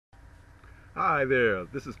Hi there,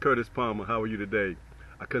 this is Curtis Palmer. How are you today?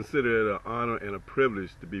 I consider it an honor and a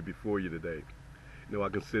privilege to be before you today. I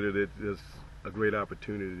consider it just a great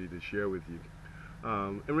opportunity to share with you.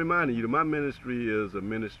 And reminding you that my ministry is a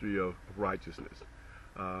ministry of righteousness.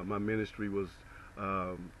 My ministry was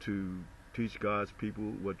to teach God's people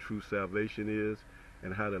what true salvation is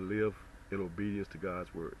and how to live in obedience to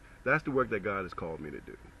God's word. That's the work that God has called me to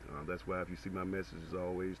do. That's why if you see my message is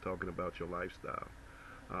always talking about your lifestyle.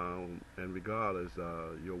 And regardless,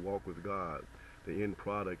 your walk with God, the end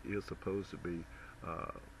product is supposed to be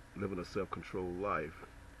uh, living a self-controlled life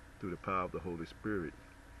through the power of the Holy Spirit,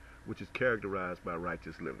 which is characterized by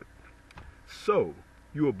righteous living. So,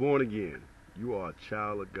 you are born again. You are a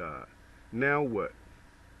child of God. Now what?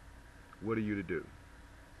 What are you to do?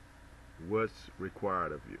 What's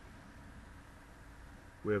required of you?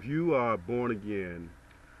 Well, if you are born again,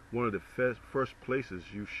 one of the first places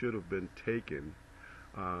you should have been taken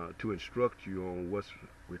to instruct you on what's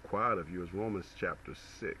required of you is Romans chapter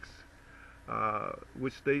 6,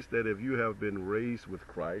 which states that if you have been raised with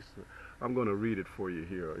Christ, I'm going to read it for you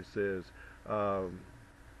here. It says, um,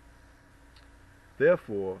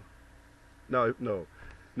 therefore, no.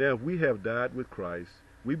 Now, if we have died with Christ,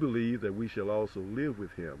 we believe that we shall also live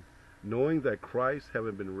with him, knowing that Christ,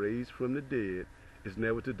 having been raised from the dead, is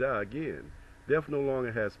never to die again. Death no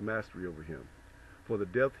longer has mastery over him. For the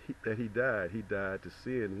death that he died to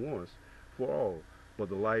sin once for all. But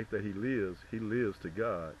the life that he lives to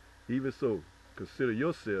God. Even so, consider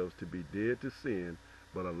yourselves to be dead to sin,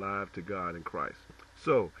 but alive to God in Christ.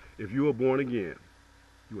 So, if you are born again,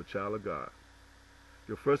 you are a child of God.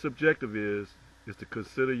 Your first objective is to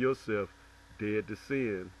consider yourself dead to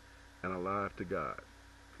sin and alive to God.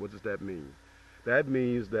 What does that mean? That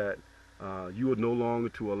means that you are no longer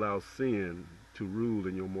to allow sin to rule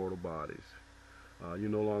in your mortal bodies.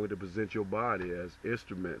 You're no longer to present your body as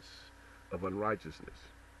instruments of unrighteousness.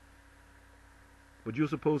 But you're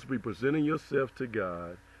supposed to be presenting yourself to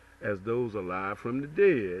God as those alive from the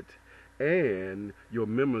dead and your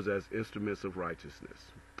members as instruments of righteousness.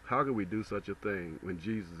 How can we do such a thing when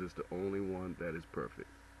Jesus is the only one that is perfect?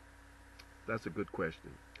 That's a good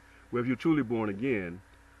question. Well, if you're truly born again,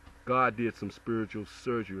 God did some spiritual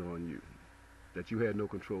surgery on you that you had no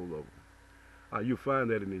control over. You'll find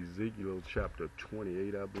that in Ezekiel chapter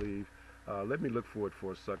 28, I believe. Let me look for it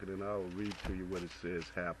for a second, and I'll read to you what it says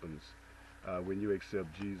happens when you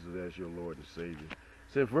accept Jesus as your Lord and Savior.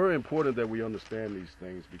 So it's very important that we understand these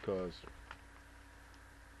things because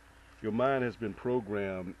your mind has been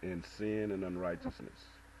programmed in sin and unrighteousness.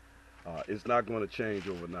 It's not going to change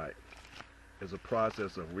overnight. It's a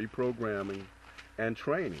process of reprogramming and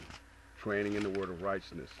training. Training in the word of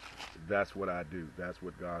righteousness. That's what I do. That's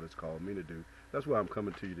what God has called me to do. That's why I'm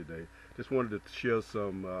coming to you today. Just wanted to share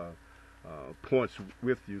some points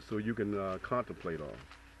with you so you can contemplate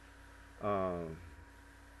on.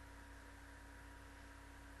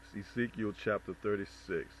 Ezekiel chapter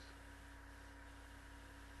 36.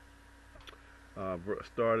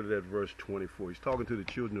 Started at verse 24. He's talking to the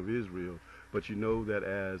children of Israel, but you know that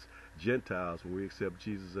as Gentiles, when we accept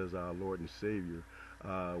Jesus as our Lord and Savior,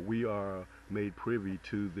 we are made privy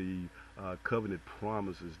to the covenant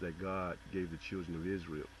promises that God gave the children of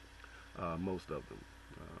Israel, most of them.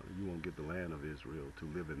 You won't get the land of Israel to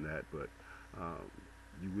live in that, but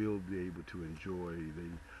you will be able to enjoy the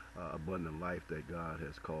abundant life that God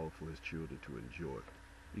has called for his children to enjoy.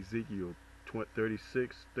 Ezekiel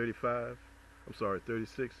 36,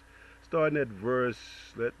 starting at verse,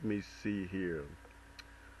 let me see here,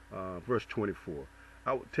 verse 24.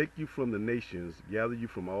 I will take you from the nations, gather you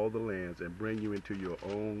from all the lands, and bring you into your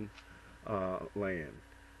own land.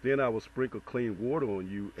 Then I will sprinkle clean water on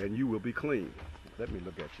you, and you will be clean. Let me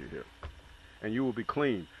look at you here. And you will be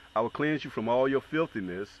clean. I will cleanse you from all your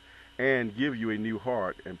filthiness, and give you a new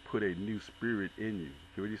heart, and put a new spirit in you.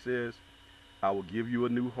 Hear what he says? I will give you a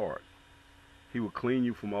new heart. He will clean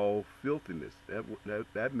you from all filthiness.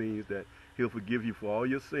 That means that he'll forgive you for all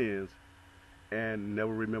your sins and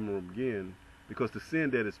never remember them again, because the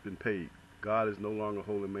sin debt has been paid. God is no longer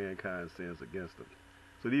holding mankind's sins against them.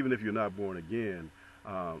 So even if you're not born again,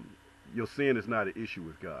 your sin is not an issue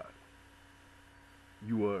with God.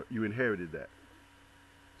 You inherited that.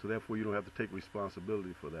 So therefore you don't have to take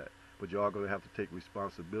responsibility for that. But you are going to have to take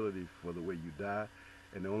responsibility for the way you die.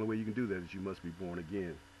 And the only way you can do that is you must be born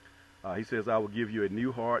again. He says, I will give you a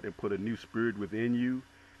new heart and put a new spirit within you,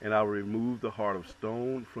 and I will remove the heart of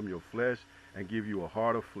stone from your flesh and give you a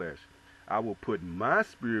heart of flesh. I will put my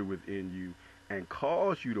spirit within you and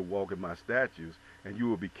cause you to walk in my statutes, and you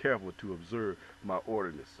will be careful to observe my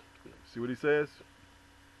ordinance. See what he says?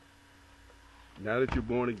 Now that you're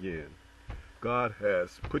born again, God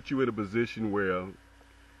has put you in a position where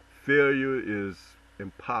failure is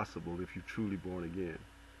impossible if you're truly born again.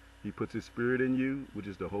 He puts his spirit in you, which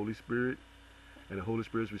is the Holy Spirit, and the Holy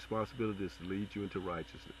Spirit's responsibility is to lead you into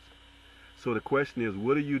righteousness. So the question is,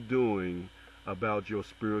 what are you doing about your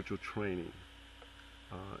spiritual training?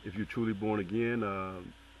 If you're truly born again,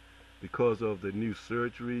 because of the new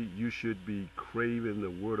surgery, you should be craving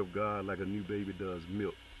the Word of God like a new baby does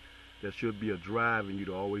milk. There should be a drive in you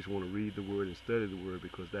to always want to read the Word and study the Word,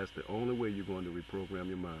 because that's the only way you're going to reprogram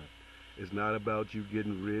your mind. It's not about you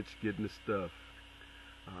getting rich, getting the stuff.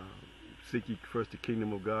 Seek ye first the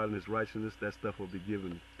kingdom of God and his righteousness. That stuff will be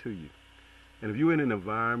given to you. And if you're in an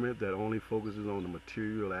environment that only focuses on the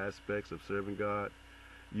material aspects of serving God,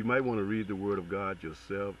 you might want to read the Word of God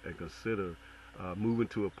yourself and consider moving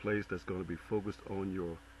to a place that's going to be focused on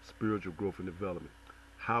your spiritual growth and development.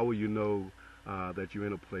 How will you know that you're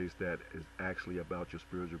in a place that is actually about your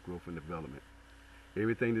spiritual growth and development?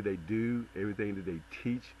 Everything that they do, everything that they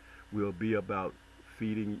teach will be about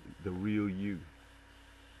feeding the real you,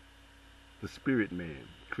 the spirit man,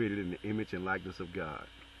 created in the image and likeness of God.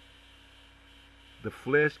 The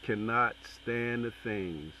flesh cannot stand the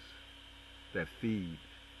things that feed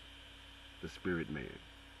the spirit man.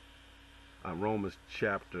 Romans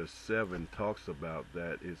chapter 7 talks about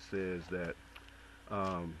that. It says that,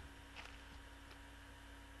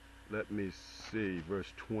 let me see, verse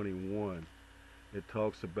 21. It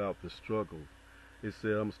talks about the struggle. It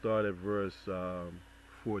says, I'm going to start at verse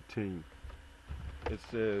 14. It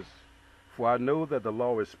says, for I know that the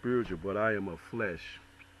law is spiritual, but I am of flesh,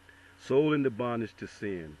 sold into bondage to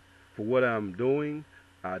sin. For what I am doing,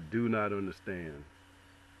 I do not understand.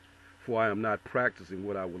 For I am not practicing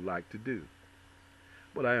what I would like to do,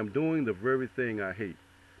 but I am doing the very thing I hate.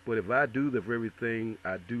 But if I do the very thing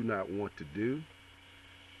I do not want to do,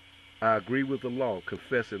 I agree with the law,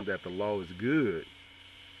 confessing that the law is good.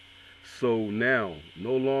 So now,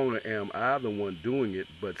 no longer am I the one doing it,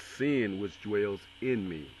 but sin which dwells in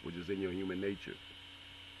me, which is in your human nature.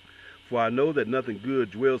 For I know that nothing good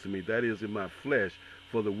dwells in me, that is, in my flesh.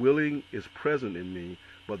 For the willing is present in me,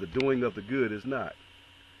 but the doing of the good is not.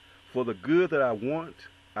 For the good that I want,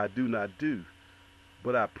 I do not do,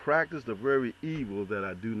 but I practice the very evil that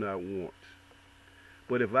I do not want.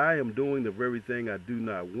 But if I am doing the very thing I do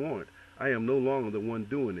not want, I am no longer the one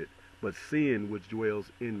doing it, but sin which dwells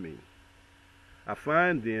in me. I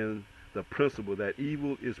find then the principle that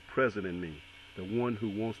evil is present in me, the one who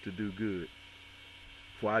wants to do good.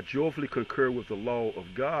 For I joyfully concur with the law of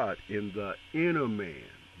God in the inner man.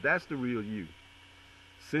 That's the real you.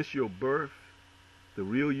 Since your birth, the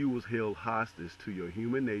real you was held hostage to your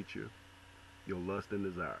human nature, your lust and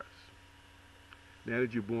desires. Now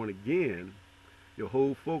that you're born again, your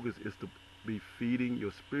whole focus is to be feeding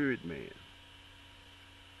your spirit man.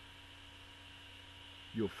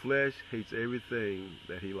 Your flesh hates everything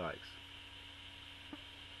that he likes.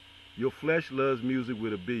 Your flesh loves music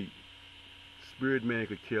with a beat. Spirit man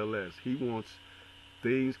could care less. He wants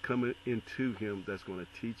things coming into him that's going to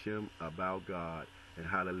teach him about God and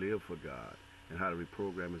how to live for God and how to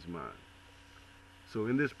reprogram his mind. So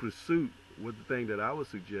in this pursuit, what the thing that I would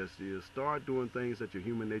suggest is start doing things that your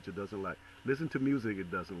human nature doesn't like. Listen to music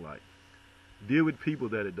it doesn't like. Deal with people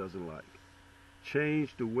that it doesn't like.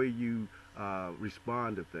 Change the way you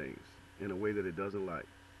respond to things in a way that it doesn't like.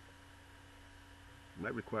 It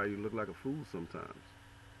might require you to look like a fool sometimes.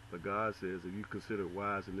 But God says if you consider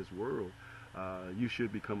wise in this world, you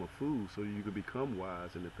should become a fool so you can become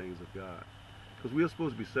wise in the things of God. Because we are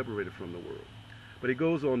supposed to be separated from the world. But he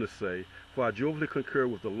goes on to say, for I joyfully concur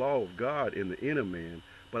with the law of God in the inner man,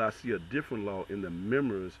 but I see a different law in the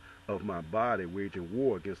members of my body, waging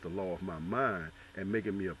war against the law of my mind and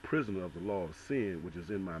making me a prisoner of the law of sin, which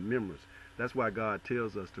is in my members. That's why God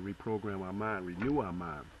tells us to reprogram our mind, renew our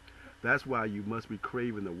mind. That's why you must be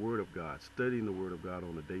craving the Word of God, studying the Word of God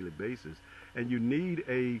on a daily basis. And you need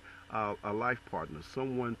a life partner,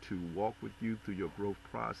 someone to walk with you through your growth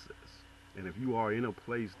process. And if you are in a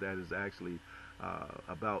place that is actually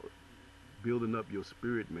about building up your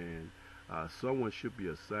spirit, man, someone should be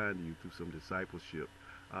assigned to you through some discipleship,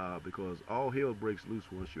 because all hell breaks loose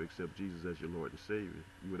once you accept Jesus as your Lord and Savior.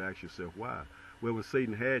 You would ask yourself, why? Well, when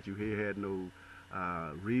Satan had you, he had no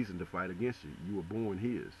reason to fight against you. You were born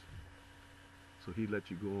his. So he let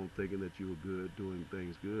you go on thinking that you were good, doing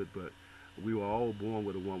things good, but we were all born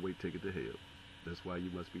with a one-way ticket to hell. That's why you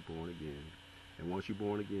must be born again. And once you're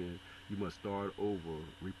born again, you must start over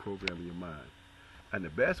reprogramming your mind. And the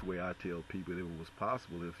best way I tell people, if it was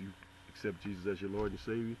possible, if you accept Jesus as your Lord and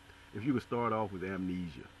Savior, if you could start off with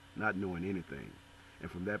amnesia, not knowing anything, and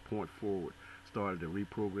from that point forward, started to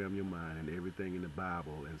reprogram your mind and everything in the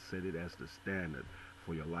Bible and set it as the standard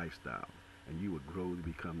for your lifestyle. And you would grow to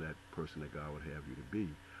become that person that God would have you to be.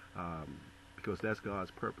 Because that's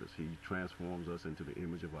God's purpose. He transforms us into the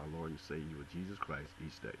image of our Lord and Savior, Jesus Christ,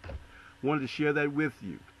 each day. Wanted to share that with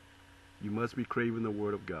you. You must be craving the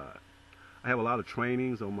Word of God. I have a lot of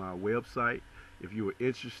trainings on my website. If you are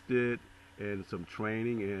interested in some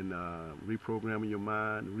training and reprogramming your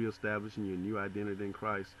mind, reestablishing your new identity in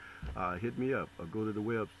Christ, hit me up or go to the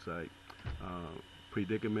website,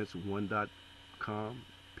 predicaments1.com,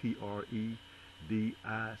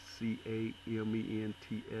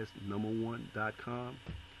 predicaments1.com.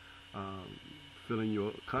 Fill in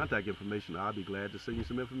your contact information. I'll be glad to send you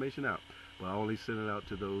some information out. But I only send it out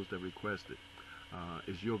to those that request it.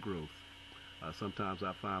 It's your growth. Sometimes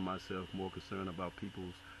I find myself more concerned about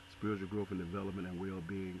people's spiritual growth and development and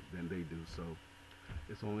well-being than they do. So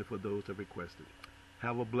it's only for those that request it.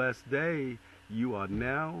 Have a blessed day. You are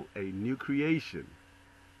now a new creation.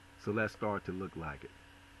 So let's start to look like it.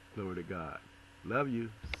 Glory to God. Love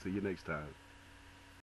you. See you next time.